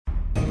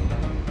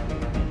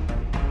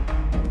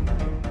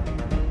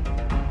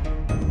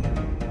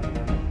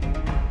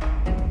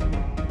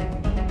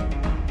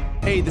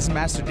Hey, this is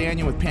Master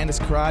Daniel with Pandas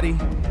Karate,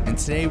 and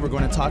today we're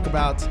going to talk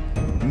about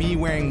me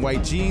wearing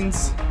white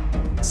jeans,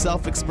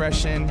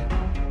 self-expression,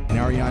 and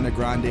Ariana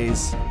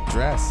Grande's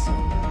dress.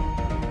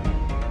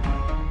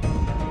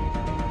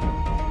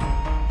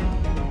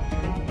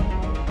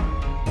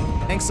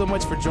 Thanks so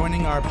much for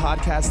joining our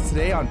podcast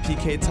today on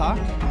PK Talk.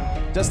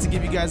 Just to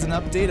give you guys an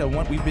update on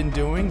what we've been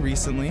doing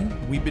recently,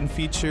 we've been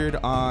featured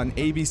on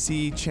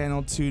ABC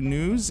Channel 2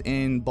 News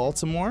in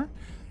Baltimore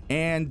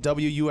and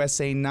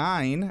WUSA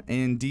 9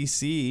 in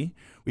DC.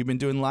 We've been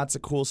doing lots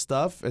of cool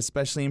stuff,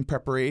 especially in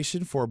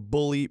preparation for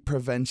Bully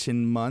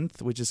Prevention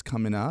Month, which is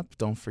coming up,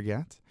 don't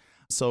forget.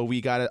 So we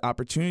got an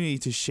opportunity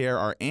to share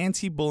our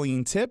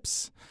anti-bullying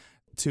tips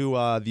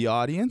to the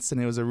audience,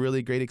 and it was a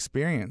really great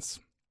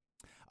experience.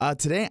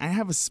 Today, I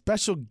have a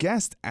special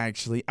guest,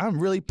 actually. I'm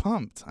really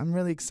pumped. I'm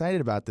really excited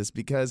about this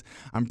because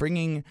I'm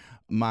bringing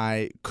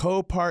my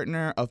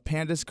co-partner of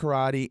Pandas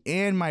Karate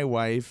and my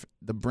wife,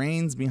 the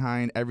brains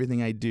behind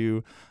everything I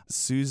do,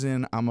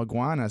 Susan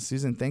Amaguana.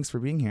 Susan, thanks for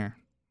being here.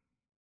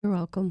 You're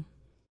welcome.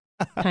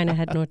 Kind of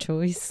had no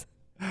choice.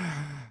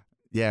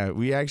 Yeah,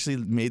 we actually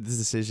made this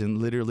decision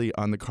literally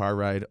on the car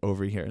ride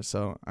over here.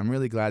 So I'm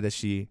really glad that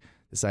she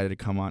decided to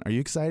come on. Are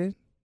you excited?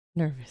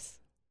 Nervous.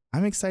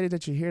 I'm excited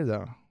that you're here,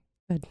 though.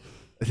 Good.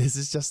 This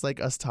is just like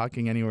us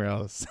talking anywhere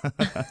else.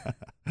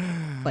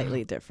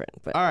 Slightly different.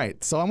 But All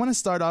right. So I want to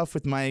start off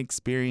with my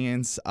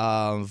experience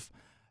of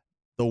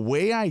the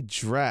way I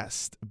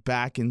dressed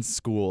back in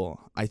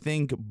school. I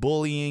think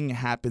bullying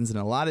happens in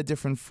a lot of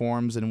different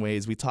forms and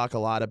ways. We talk a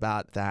lot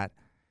about that.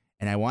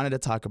 And I wanted to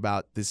talk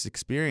about this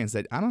experience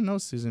that, I don't know,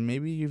 Susan,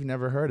 maybe you've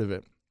never heard of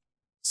it.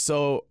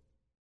 So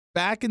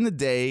back in the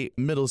day,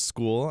 middle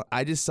school,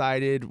 I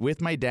decided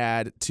with my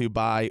dad to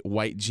buy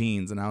white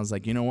jeans. And I was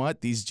like, you know what?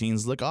 These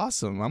jeans look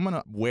awesome. I'm going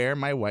to wear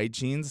my white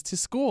jeans to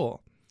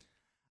school.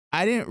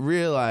 I didn't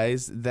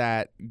realize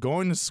that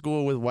going to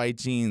school with white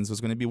jeans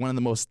was going to be one of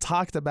the most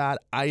talked about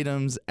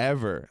items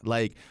ever.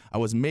 Like, I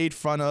was made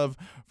fun of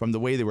from the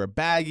way they were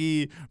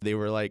baggy. They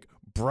were like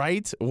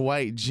bright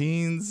white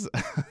jeans.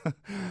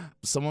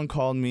 Someone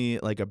called me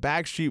like a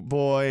Backstreet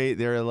Boy.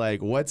 They were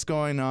like, what's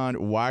going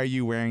on? Why are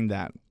you wearing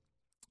that?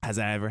 Has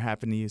that ever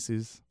happened to you,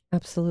 Suze?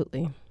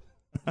 absolutely.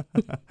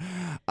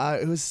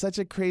 It was such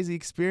a crazy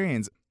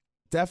experience.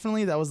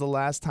 Definitely, that was the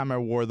last time I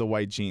wore the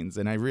white jeans,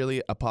 and I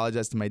really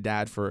apologize to my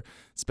dad for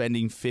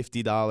spending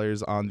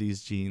 $50 on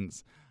these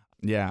jeans.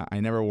 Yeah,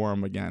 I never wore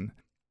them again.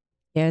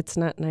 Yeah, it's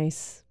not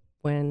nice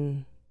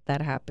when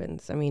that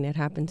happens. I mean, it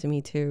happened to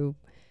me too,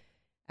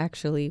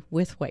 actually,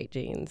 with white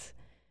jeans.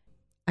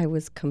 I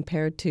was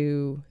compared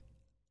to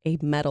a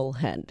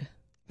metalhead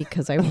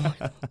because I wore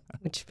them,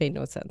 which made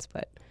no sense,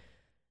 but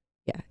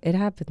yeah, it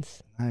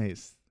happens.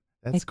 Nice.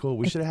 That's cool.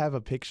 We should have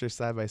a picture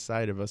side by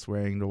side of us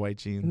wearing the white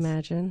jeans.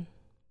 Imagine.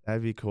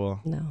 That'd be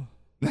cool. No.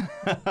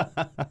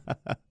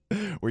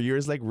 Were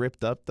yours like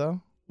ripped up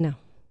though? No.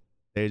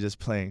 They're just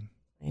plain.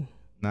 Plain.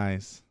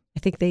 Nice. I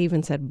think they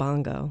even said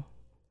Bongo.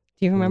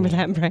 Do you remember Ooh.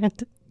 that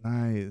brand?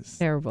 Nice.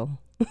 Terrible.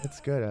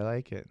 That's good. I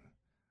like it.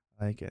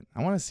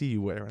 I want to see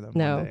you wear them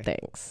No, one day.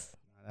 thanks.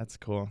 That's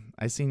cool.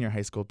 I've seen your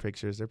high school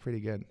pictures. They're pretty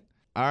good.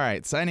 All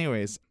right. So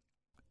anyways,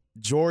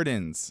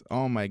 Jordans.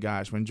 Oh my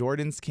gosh. When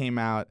Jordans came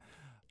out,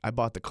 I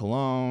bought the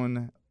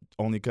cologne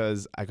only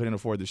because I couldn't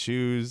afford the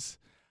shoes.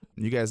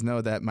 You guys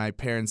know that my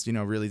parents,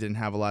 really didn't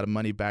have a lot of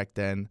money back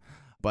then.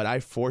 But I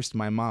forced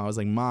my mom. I was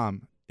like,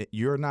 Mom,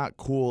 you're not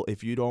cool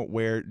if you don't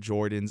wear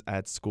Jordans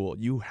at school.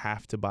 You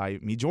have to buy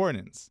me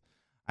Jordans.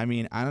 I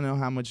mean, I don't know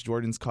how much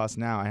Jordans cost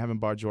now. I haven't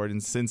bought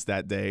Jordans since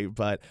that day,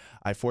 but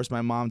I forced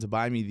my mom to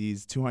buy me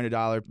these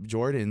 $200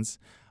 Jordans,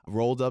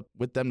 rolled up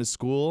with them to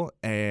school,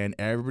 and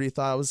everybody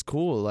thought it was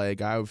cool.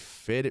 Like, I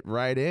fit it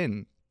right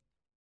in.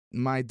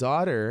 My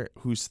daughter,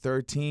 who's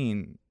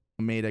 13,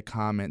 made a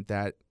comment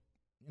that,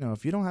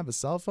 if you don't have a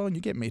cell phone,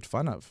 you get made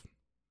fun of.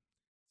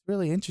 It's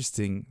really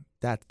interesting,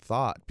 that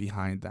thought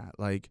behind that.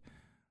 Like,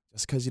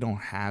 just because you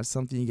don't have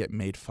something, you get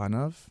made fun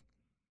of.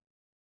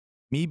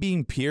 Me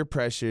being peer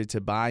pressured to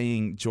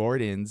buying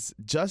Jordans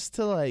just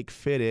to like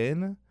fit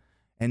in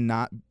and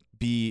not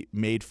be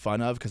made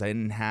fun of because I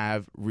didn't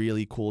have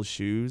really cool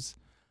shoes.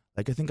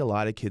 Like, I think a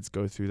lot of kids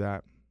go through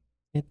that.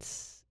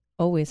 It's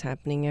always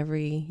happening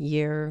every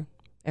year,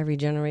 every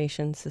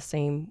generation's the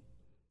same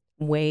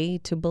way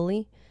to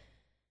bully.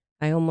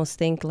 I almost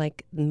think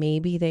like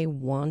maybe they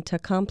want a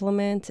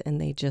compliment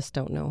and they just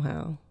don't know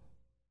how.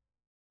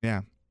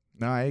 Yeah,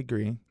 no, I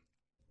agree.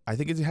 I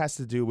think it has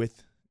to do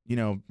with,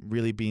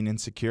 really being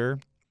insecure.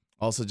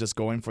 Also just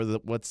going for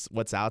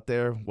what's out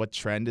there, what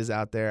trend is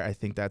out there. I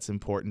think that's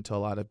important to a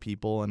lot of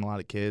people and a lot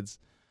of kids.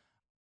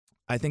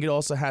 I think it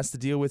also has to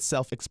deal with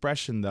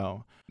self-expression,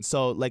 though.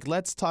 So,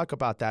 let's talk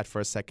about that for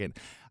a second.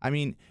 I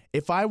mean,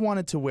 if I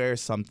wanted to wear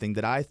something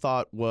that I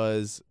thought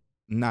was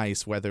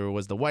nice, whether it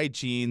was the white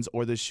jeans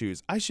or the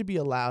shoes, I should be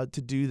allowed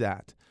to do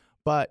that.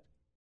 But,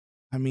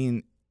 I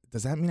mean,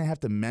 does that mean I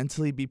have to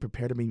mentally be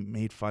prepared to be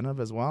made fun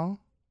of as well?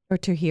 Or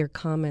to hear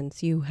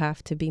comments. You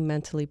have to be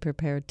mentally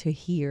prepared to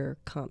hear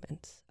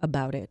comments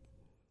about it.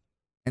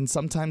 And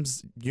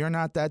sometimes you're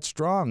not that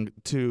strong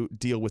to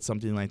deal with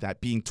something like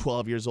that, being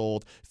 12 years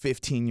old,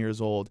 15 years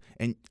old,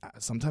 and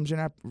sometimes you're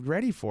not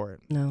ready for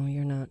it. No,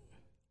 you're not.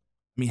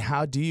 I mean,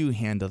 how do you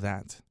handle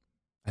that?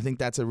 I think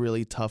that's a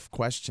really tough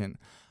question.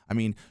 I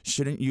mean,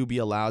 shouldn't you be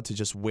allowed to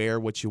just wear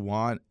what you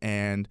want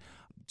and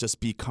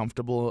just be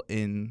comfortable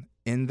in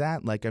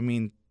that? Like, I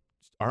mean,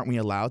 aren't we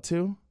allowed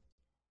to?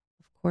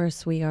 Of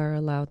course, we are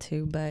allowed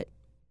to, but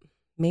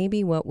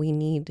maybe what we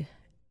need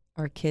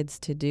our kids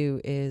to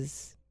do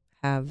is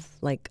have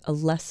like a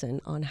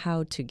lesson on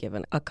how to give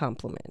a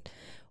compliment.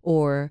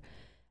 Or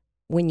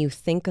when you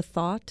think a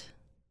thought,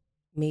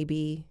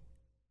 maybe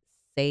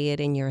say it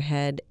in your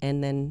head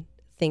and then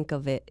think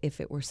of it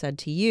if it were said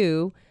to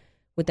you.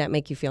 Would that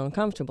make you feel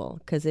uncomfortable?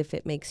 Because if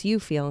it makes you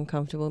feel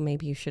uncomfortable,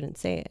 maybe you shouldn't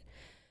say it.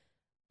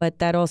 But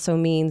that also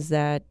means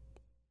that,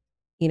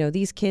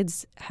 these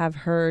kids have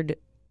heard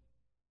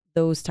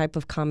those type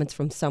of comments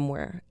from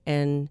somewhere.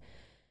 And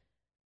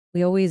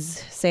we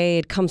always say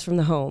it comes from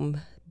the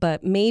home,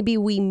 but maybe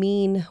we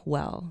mean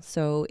well.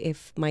 So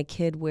if my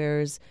kid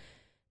wears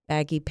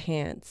baggy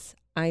pants,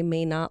 I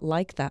may not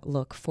like that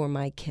look for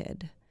my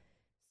kid.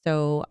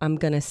 So I'm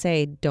going to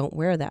say, don't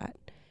wear that.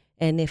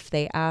 And if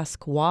they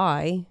ask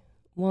why,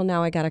 well,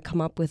 now I got to come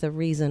up with a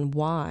reason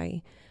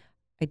why.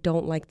 I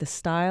don't like the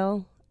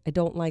style. I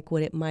don't like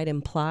what it might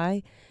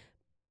imply.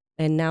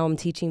 And now I'm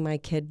teaching my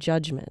kid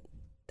judgment,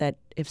 that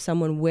if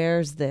someone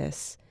wears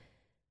this,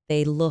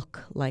 they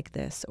look like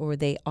this or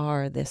they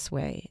are this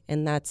way.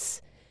 And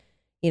that's,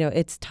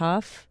 it's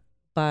tough,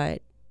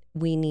 but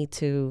we need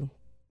to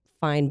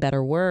find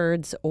better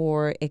words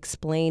or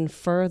explain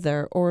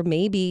further, or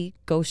maybe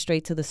go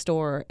straight to the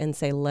store and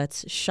say,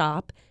 let's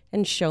shop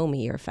and show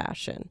me your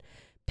fashion.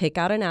 Pick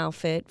out an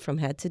outfit from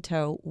head to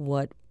toe.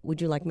 What would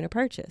you like me to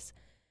purchase?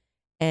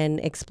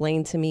 And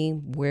explain to me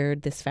where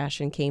this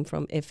fashion came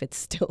from, if it's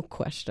still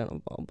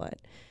questionable. But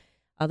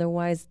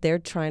otherwise, they're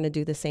trying to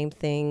do the same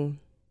thing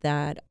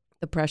that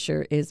the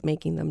pressure is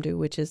making them do,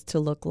 which is to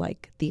look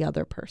like the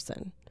other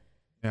person.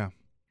 Yeah.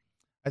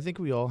 I think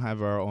we all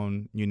have our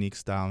own unique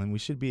style, and we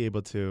should be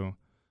able to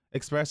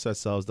express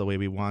ourselves the way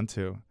we want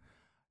to.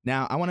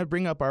 Now, I want to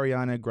bring up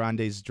Ariana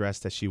Grande's dress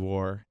that she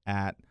wore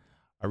at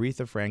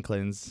Aretha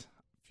Franklin's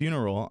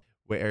funeral,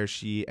 where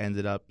she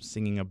ended up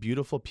singing a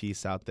beautiful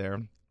piece out there.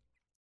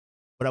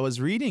 What I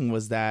was reading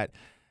was that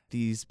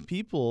these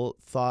people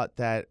thought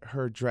that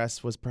her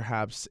dress was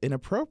perhaps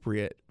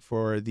inappropriate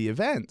for the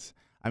event.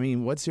 I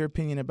mean, what's your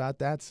opinion about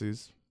that,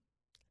 Suze?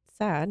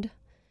 Sad,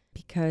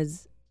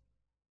 because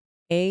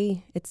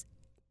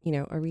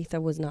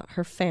Aretha was not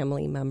her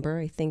family member.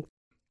 I think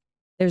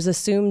there's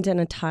assumed an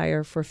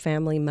attire for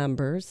family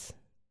members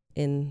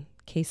in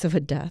case of a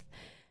death.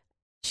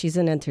 She's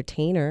an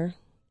entertainer.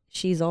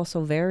 She's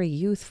also very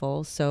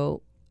youthful,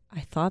 so I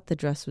thought the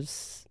dress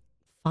was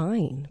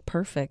fine,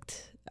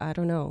 perfect. I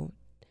don't know.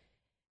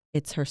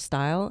 It's her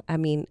style. I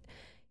mean,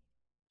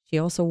 she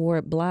also wore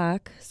it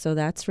black, so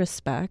that's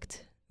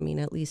respect. I mean,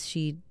 at least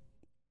she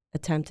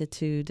attempted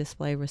to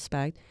display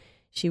respect.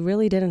 She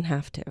really didn't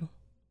have to.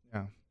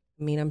 Yeah.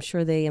 I mean, I'm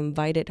sure they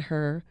invited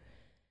her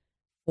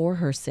for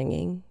her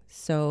singing.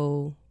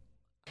 So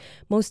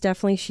most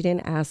definitely she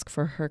didn't ask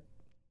for her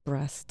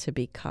breast to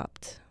be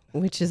cupped,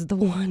 which is the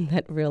one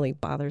that really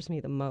bothers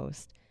me the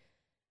most.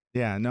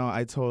 Yeah, no,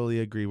 I totally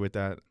agree with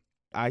that.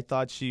 I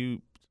thought she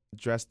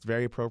dressed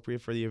very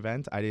appropriate for the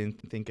event. I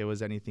didn't think it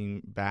was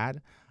anything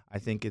bad. I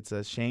think it's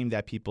a shame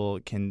that people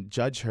can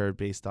judge her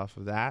based off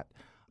of that.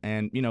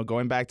 And,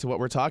 going back to what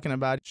we're talking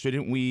about,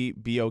 shouldn't we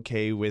be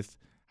okay with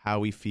how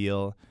we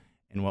feel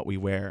and what we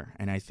wear?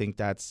 And I think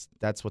that's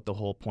what the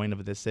whole point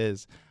of this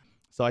is.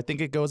 So I think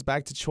it goes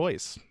back to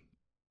choice.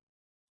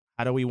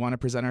 How do we want to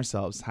present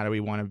ourselves? How do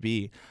we want to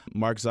be?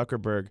 Mark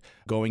Zuckerberg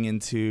going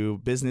into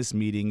business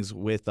meetings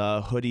with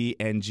a hoodie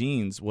and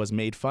jeans was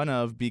made fun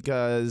of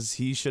because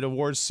he should have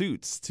wore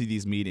suits to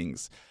these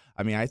meetings.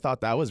 I mean, I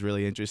thought that was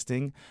really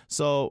interesting.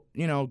 So,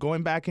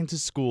 going back into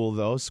school,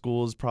 though,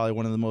 school is probably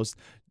one of the most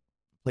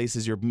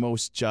places you're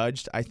most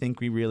judged. I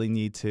think we really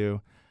need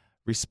to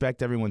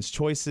respect everyone's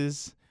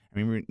choices. I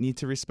mean, we need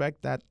to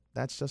respect that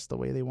that's just the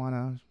way they want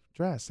to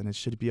dress, and it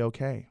should be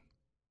okay.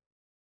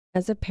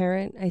 As a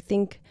parent, I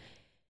think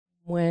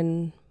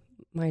when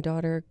my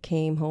daughter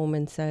came home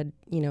and said,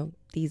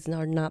 these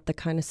are not the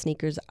kind of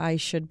sneakers I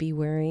should be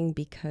wearing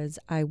because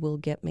I will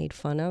get made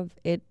fun of,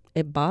 it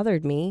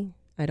bothered me.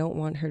 I don't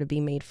want her to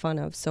be made fun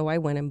of. So I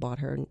went and bought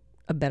her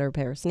a better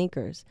pair of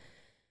sneakers.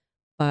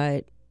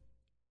 But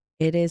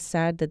it is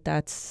sad that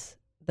that's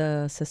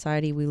the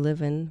society we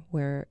live in,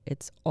 where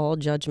it's all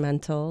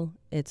judgmental.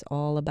 It's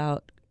all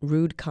about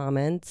rude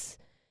comments.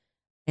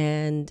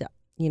 And,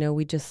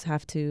 we just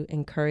have to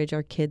encourage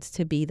our kids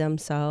to be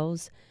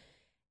themselves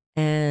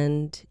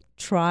and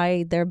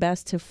try their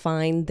best to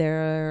find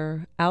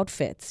their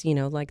outfits,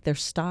 like their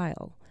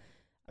style.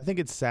 I think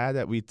it's sad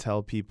that we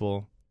tell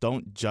people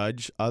don't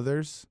judge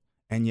others,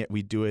 and yet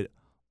we do it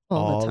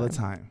all the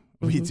time.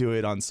 Mm-hmm. We do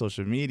it on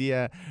social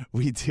media.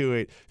 We do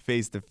it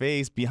face to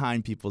face,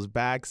 behind people's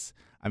backs.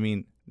 I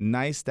mean,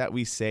 nice that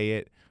we say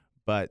it,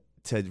 but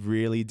to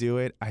really do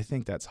it, I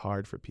think that's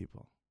hard for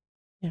people.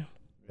 Yeah.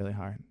 Really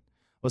hard.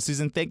 Well,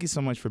 Susan, thank you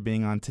so much for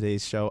being on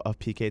today's show of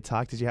PK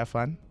Talk. Did you have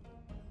fun?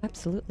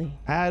 Absolutely.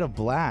 I had a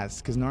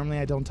blast because normally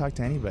I don't talk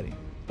to anybody.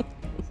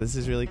 This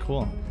is really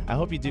cool. I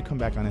hope you do come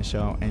back on the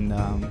show, and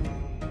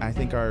I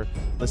think our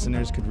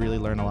listeners could really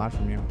learn a lot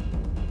from you.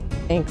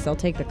 Thanks. I'll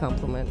take the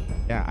compliment.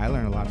 Yeah, I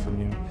learned a lot from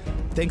you.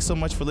 Thanks so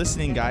much for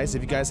listening, guys.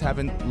 If you guys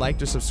haven't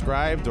liked or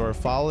subscribed or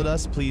followed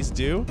us, please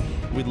do.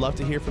 We'd love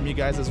to hear from you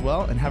guys as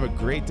well, and have a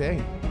great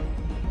day.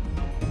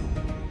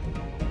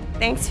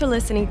 Thanks for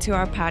listening to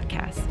our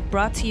podcast,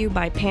 brought to you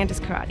by Pandas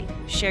Karate.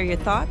 Share your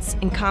thoughts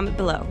and comment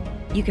below.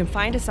 You can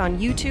find us on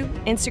YouTube,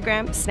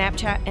 Instagram,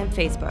 Snapchat, and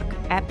Facebook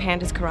at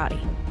Pandas Karate.